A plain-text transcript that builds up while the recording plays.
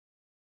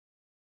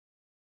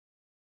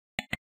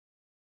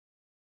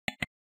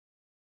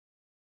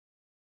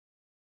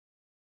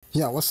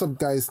Yeah, what's up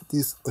guys,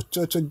 this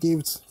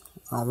Ochoochogift.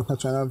 I'm looking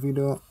at another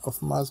video of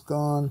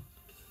Maskgun,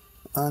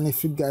 and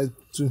if you guys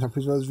didn't have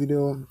previous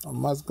video of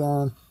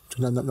Maskgun,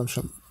 check out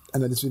the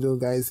end of this video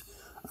guys.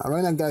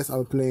 Right now guys,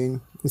 I'm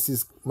playing, this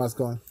is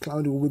Maskgun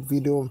Cloud Week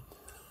video.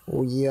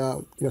 Oh yeah,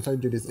 we try to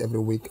do this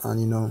every week,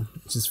 and you know,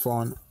 it's just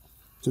fun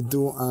to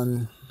do,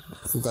 and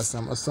we got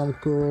some awesome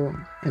cool,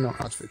 you know,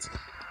 outfits.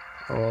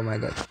 Oh my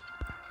god.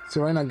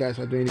 So right now guys,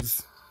 we're doing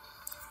this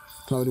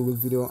Cloud Week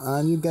video,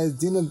 and you guys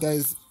didn't know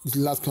guys, this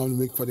last Cloud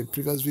Week for the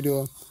previous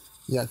video.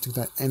 Yeah, to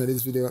the end of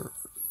this video,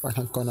 right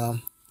hand corner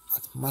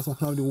at Maskgun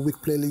Cloud Week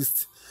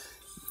playlist,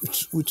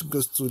 which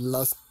goes to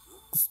last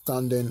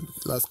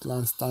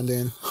clan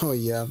standing. Oh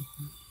yeah,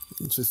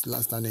 it's just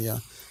last standing. Yeah,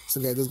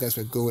 so guys, those guys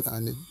were good,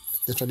 and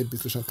they tried to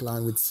beat Christian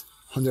clan with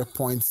 100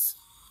 points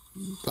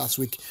last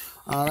week.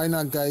 Right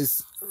now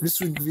guys, this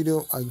week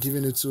video I'm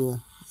giving it to,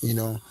 you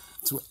know,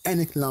 to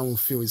any clan we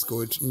feel is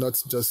good,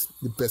 not just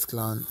the best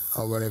clan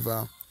or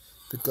whatever,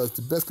 because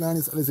the best clan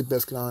is always the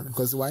best clan.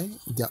 Because why?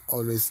 They are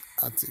always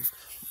active.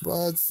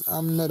 But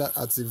I'm not that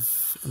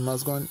active in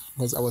Maskgun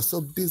because I was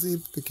so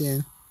busy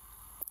picking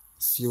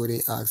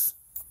COD acts.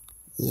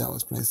 Yeah, I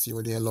was playing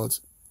COD a lot.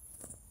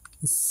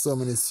 So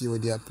many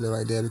COD I play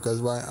right there,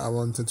 because why? I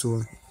wanted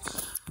to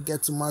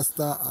get to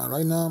master, and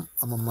right now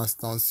I'm a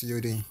master on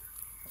COD.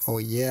 Oh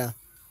yeah,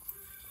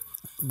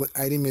 but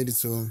I didn't make it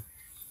to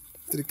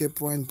 3k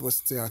point, but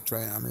still I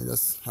try. I mean,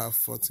 just have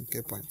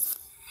 14k points.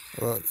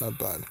 Oh, not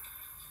bad.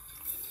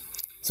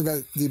 So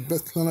guys, the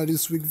best clan of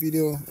this week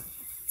video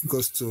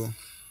goes to,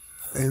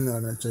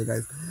 no,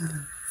 guys.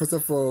 First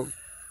of all,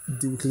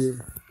 the weekly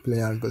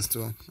player goes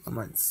to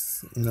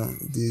Emotes. You know,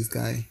 this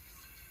guy,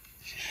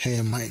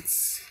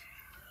 Hermite,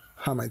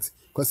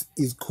 because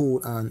he's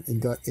cool, and he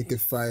got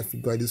AK5, he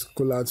got this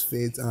cool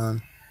outfit,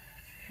 and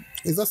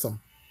it's awesome.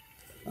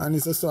 And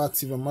he's also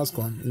active on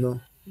Maskgun, you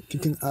know,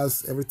 kicking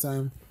ass every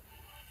time.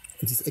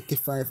 It is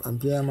AK5 and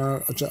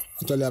BMR.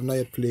 Actually, I've not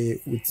yet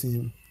played with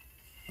him,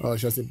 or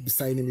should I say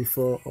beside him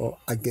before, or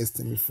against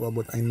him before,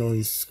 but I know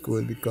he's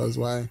good, because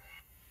why?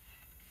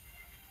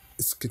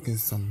 It's kicking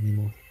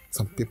some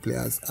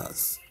players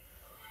ass.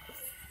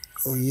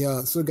 Oh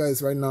yeah, so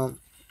guys, right now,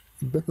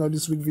 the best now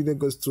this week video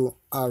goes to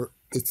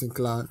R18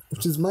 clan,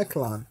 which is my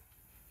clan.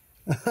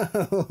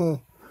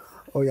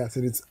 Oh yeah,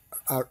 so it's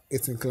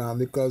R18 clan,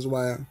 because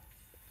why?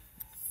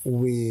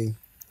 We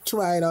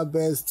tried our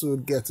best to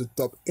get to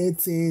top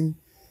 18.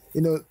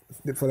 You know,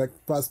 for the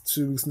past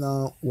 2 weeks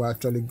now, we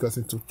actually got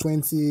into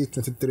 20,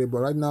 23, but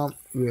right now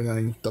we are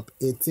in top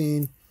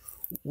 18,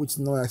 which is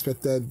not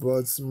expected,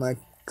 but my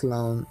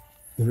clan,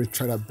 we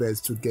tried our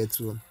best to get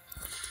to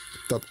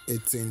top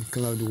 18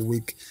 clan of the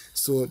week.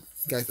 So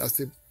guys, I'll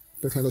say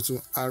go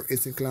to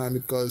R18 clan,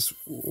 because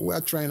we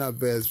are trying our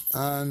best,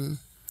 and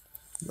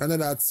we're not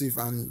that active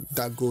and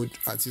that good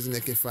at using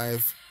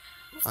AK5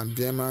 and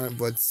BMR,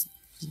 but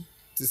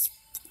this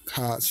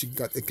she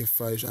got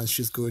AK5 and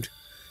she's good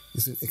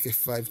using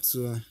AK5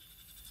 too,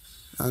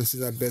 and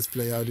she's our best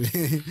player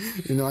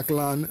in our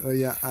clan. Oh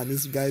yeah, and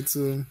this guy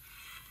too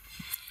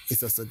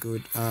is also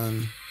good,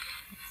 and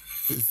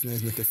it's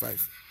nice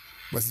AK5,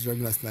 but it's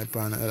regular sniper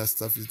and other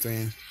stuff he's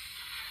doing.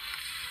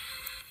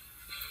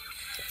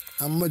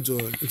 And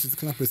Mojo, which is the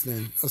clan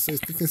president, also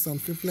is picking some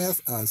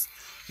players as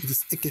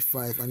this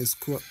AK5 and his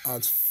cool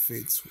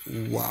outfit.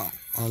 Wow,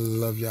 I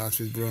love your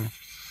outfit, bro.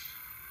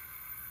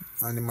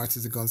 And the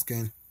matches the gun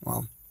skin.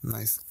 Wow,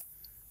 nice.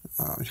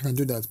 I can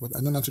do that, but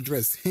I don't know how to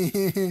dress.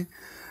 I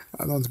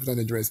don't want to put on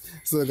the dress.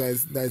 So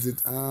guys, that's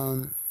it.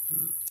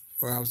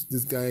 We have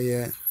this guy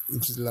here,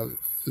 which is level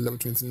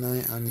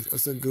 29, and it's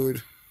also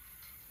good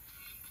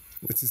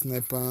with his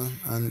sniper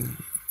and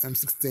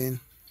M16.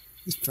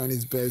 He's trying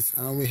his best,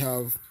 and we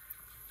have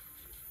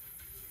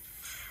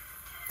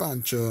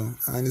Pancho,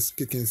 and he's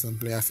kicking some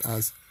players'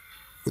 ass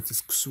with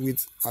his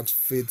sweet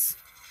outfit.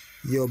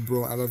 Yo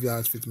bro, I love your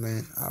outfit,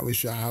 man. I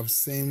wish I have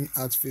same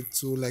outfit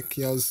too like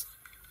yours.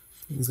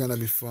 It's gonna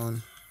be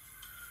fun.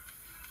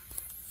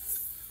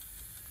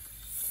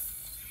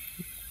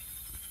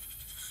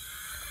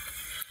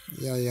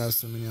 Yeah, you have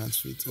so many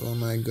outfits. Oh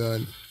my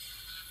god.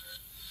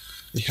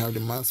 You have the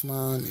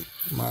Maskman,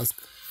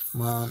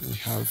 you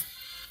have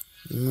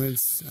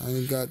Emotes, and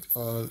you got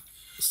all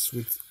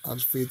sweet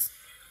outfits.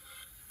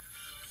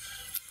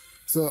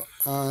 So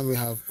we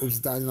have Oops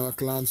Dad in our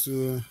clan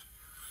too.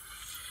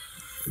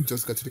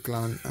 Just got to the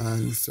clan,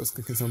 and he's just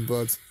kicking some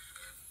butts.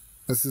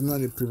 This is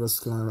not the previous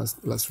clan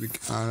last week,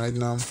 and right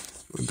now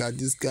we got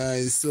these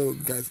guys. So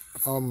guys,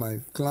 all my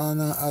clan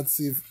are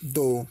active,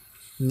 though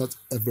not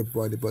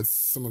everybody, but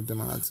some of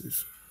them are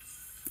active.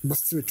 But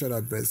still, we tried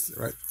our best,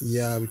 right?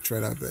 Yeah, we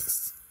tried our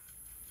best,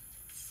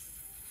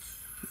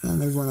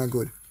 and everyone are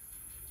good.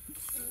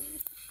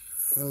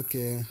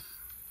 Okay,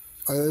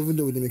 even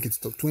though we didn't make it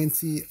to top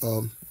 20,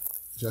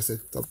 just say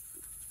top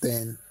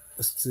 10,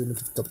 but still make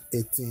it to top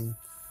 18,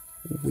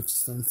 which is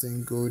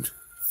something good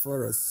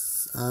for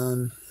us.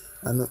 And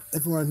I know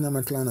everyone in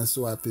my clan are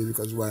so happy,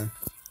 because why?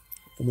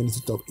 We made it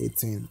to top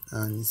 18,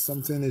 and it's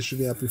something they should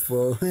be happy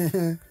for.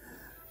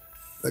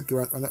 Like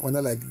we're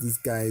not like these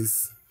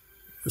guys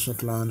Russian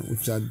clan,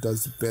 which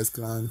does the best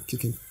clan,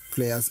 kicking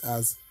players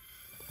as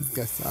these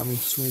guys having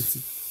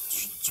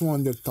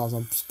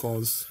 200,000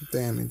 scores.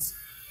 Damn it.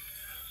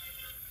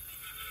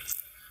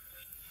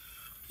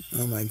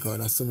 Oh my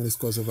god, there's so many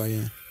scores over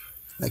here.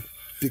 Like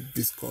big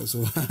scores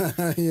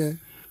over here.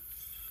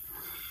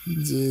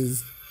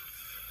 Jeez.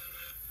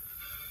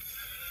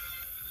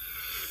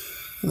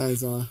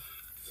 Nice one.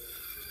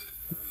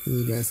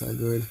 You guys are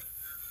good.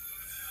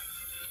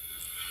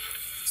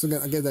 So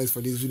I guess that is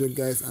for this video,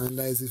 guys, and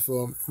that is it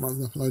for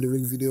the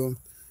rig video,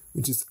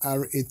 which is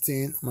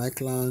R18, my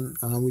clan,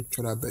 and we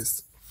try our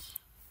best.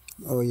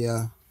 Oh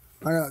yeah,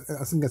 I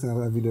think that's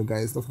another video,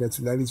 guys. Don't forget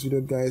to like this video,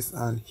 guys,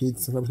 and hit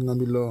subscribe button down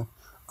below.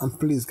 And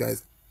please,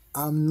 guys,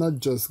 I'm not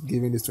just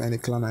giving this to any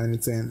clan or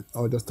anything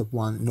or just top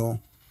one.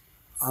 No,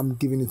 I'm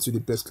giving it to the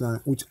best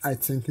clan, which I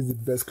think is the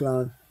best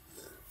clan.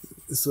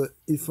 So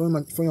if you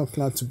want your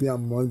clan to be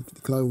among the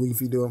clan week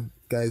video,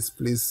 guys,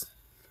 please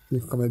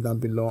leave a comment down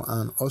below,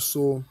 and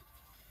also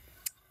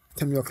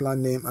tell me your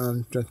clan name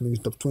and try to make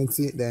it top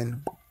 20.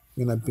 Then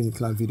you're gonna be in the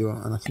clan video,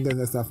 and I think that's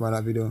next time for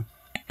that video.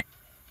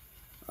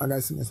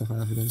 Guys, see you next time for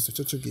that video. Mr.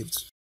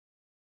 Ochoochogift.